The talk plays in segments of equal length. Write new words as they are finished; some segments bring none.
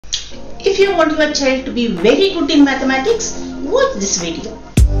If you want your child to be very good in mathematics, watch this video.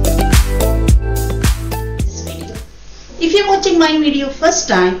 If you are watching my video first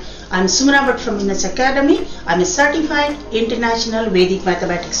time, I am Sumana Bhatt from Innes Academy. I am a certified international Vedic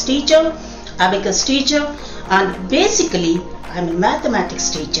mathematics teacher, abacus teacher, and basically I am a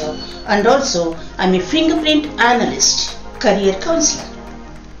mathematics teacher, and also I am a fingerprint analyst, career counselor.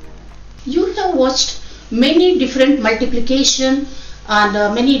 You have watched many different multiplication and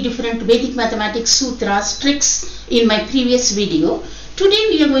many different Vedic mathematics sutras, tricks in my previous video. Today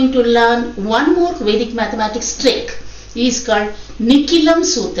we are going to learn one more Vedic mathematics trick. It is called Nikhilam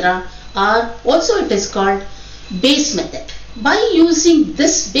Sutra, or also it is called base method. By using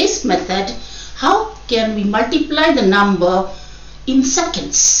this base method, how can we multiply the number in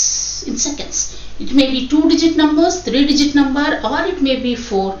seconds? It may be 2-digit numbers, 3-digit number, or it may be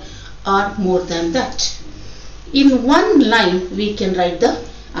 4 or more than that. In one line we can write the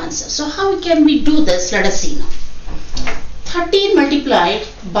answer. So how can we do this? Let us see now. 13 multiplied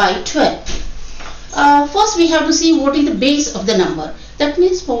by 12. First we have to see what is the base of the number. That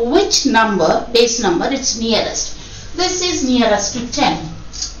means for which number, base number, it's nearest. This is nearest to 10.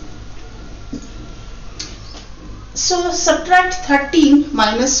 So subtract 13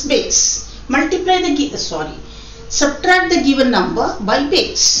 minus base. Subtract the given number by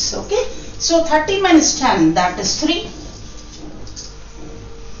base. Okay. So 13 minus 10, that is 3.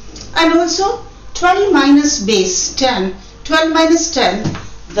 And also 12 minus base 10. 12 minus 10,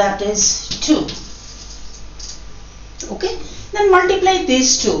 that is 2. Okay. Then multiply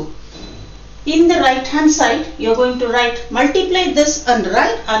these two. In the right hand side, you are going to multiply this on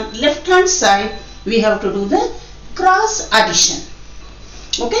right and left hand side. We have to do the cross addition.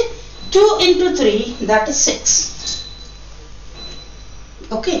 Okay. 2 into 3, that is 6.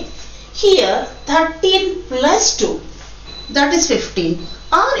 Okay. Here 13 plus 2, that is 15.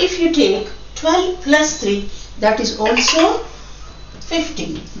 Or if you take 12 plus 3, that is also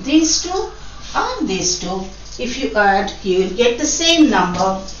 15. These two or these two, if you add, you will get the same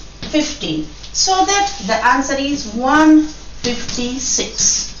number, 15. So that the answer is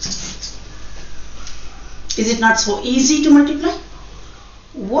 156. Is it not so easy to multiply?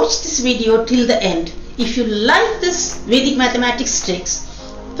 Watch this video till the end. If you like this Vedic mathematics tricks,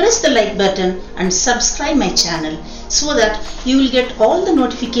 press the like button and subscribe my channel so that you will get all the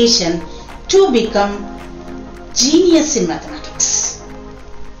notification to become genius in mathematics.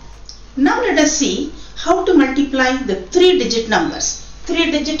 Now let us see how to multiply the 3-digit numbers.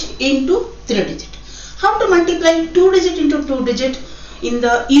 3-digit into 3-digit. How to multiply 2-digit into 2-digit in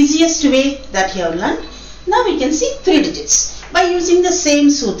the easiest way that you have learned. Now we can see 3 digits by using the same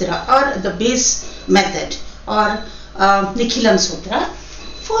sutra or the base method or Nikhilam Sutra.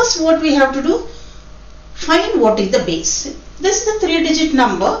 First what we have to do, find what is the base. This is the 3-digit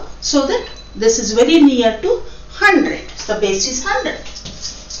number, so that this is very near to 100. So the base is 100,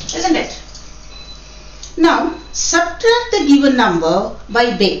 isn't it? Now subtract the given number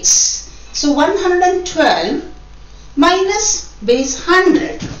by base. So 112 minus base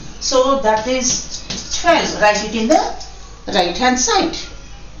 100. So that is 12. Write it in the right hand side.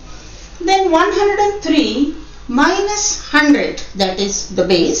 Then 103 minus 100, that is the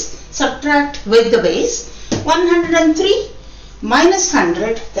base. Subtract with the base. 103 minus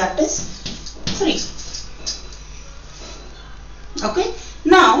 100, that is 3. Okay.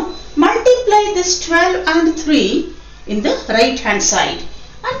 Now multiply this 12 and 3 in the right hand side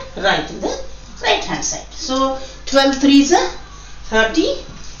and write in the right hand side. So 12 3s are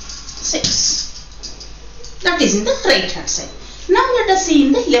 36. That is in the right hand side. Now let us see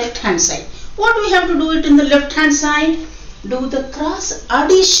in the left hand side. What we have to do it in the left hand side? Do the cross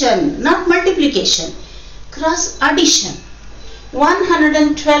addition, not multiplication. Cross addition.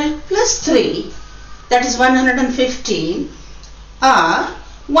 112 plus 3, that is 115, or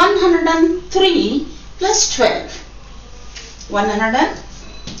 103 plus 12.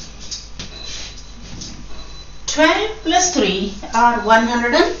 112 plus 3 or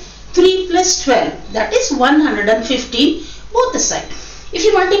 103 plus 12, that is 115 both the side. If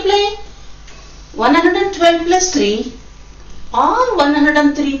you multiply 112 plus 3 or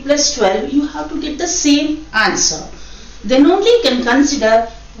 103 plus 12, you have to get the same answer. Then only you can consider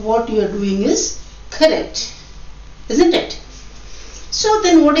what you are doing is correct, isn't it? So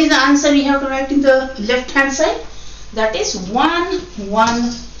then what is the answer we have to write in the left hand side? That is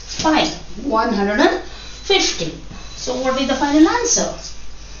 115. So what is the final answer?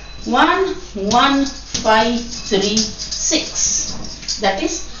 11536. That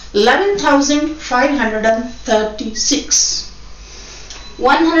is 11,536.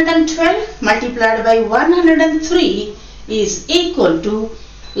 112 multiplied by 103 is equal to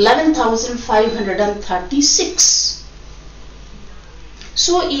 11,536.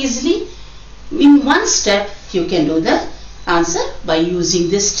 So easily, in one step, you can do the answer by using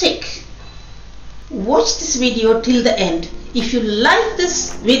this trick. Watch this video till the end. If you like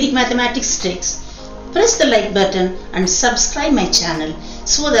this Vedic mathematics tricks, press the like button and subscribe my channel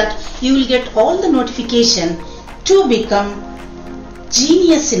so that you will get all the notification to become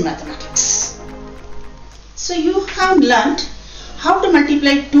genius in mathematics. So you have learnt how to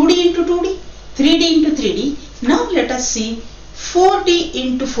multiply 2D into 2D, 3D into 3D. Now let us see 4D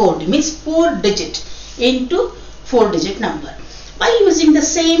into 4D, means 4 digit into 4 digit number by using the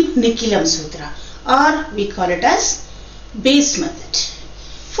same Nikilam Sutra, or we call it as base method.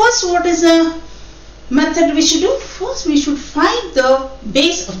 First, what is the method we should do? First, we should find the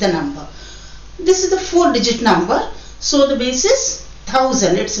base of the number. This is the 4 digit number, so the base is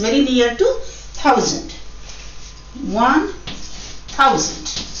 1000. It's very near to 1000. 1000.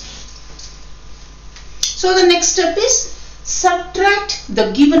 So the next step is subtract the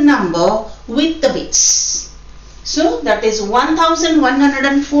given number with the base. So that is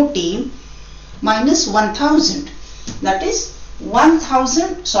 1114 minus 1000. That is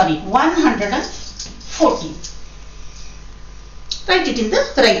 114. Write it in the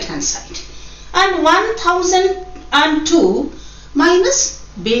right hand side. And 1002 minus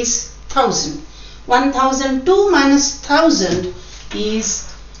base 1000. 1002 minus 1000 is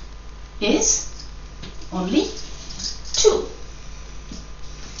only 2.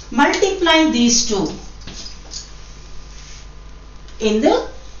 Multiply these two in the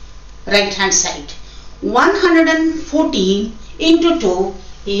right hand side. 114 into 2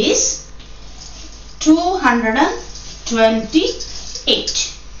 is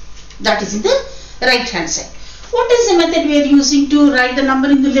 228. That is in the right hand side. What is the method we are using to write the number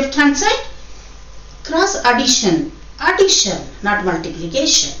in the left hand side? Cross addition. Addition, not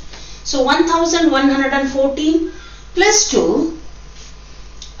multiplication. So 1114 plus 2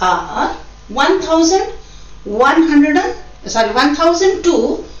 are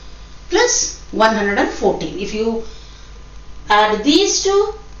 1002 plus 114. If you add these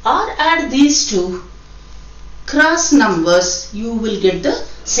two or add these two cross numbers, you will get the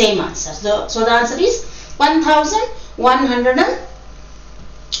same answer. So the answer is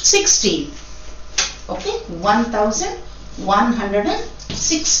 1116. Okay,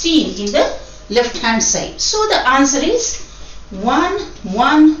 1116 in the left hand side. So the answer is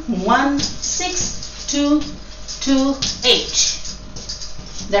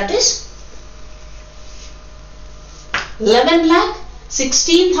 116228. That is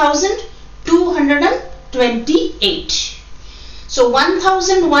 11,16,228. So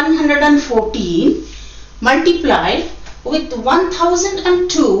 1114 multiplied with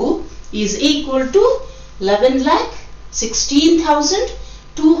 1002 is equal to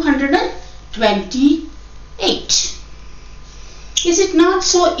 11,16,228. Is it not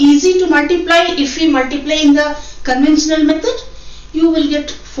so easy to multiply? If we multiply in the conventional method, you will get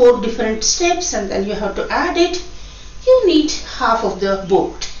 4 different steps and then you have to add it. You need half of the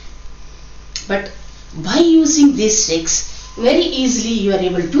board. But by using these tricks, very easily you are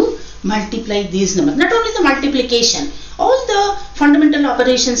able to multiply these numbers. Not only the multiplication, all the fundamental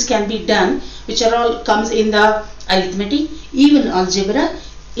operations can be done, which are all comes in the arithmetic, even algebra,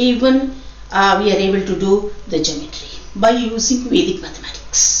 even we are able to do the geometry by using Vedic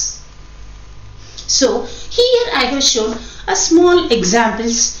mathematics. So here I have shown a small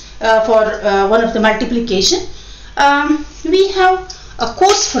examples for one of the multiplication. We have a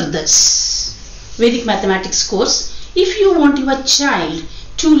course for this Vedic mathematics course. If you want your child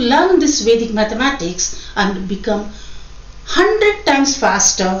to learn this Vedic mathematics and become 100 times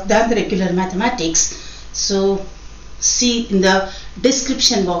faster than the regular mathematics, so see in the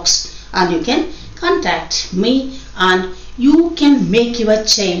description box and you can contact me and you can make your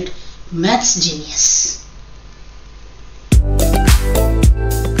child maths genius.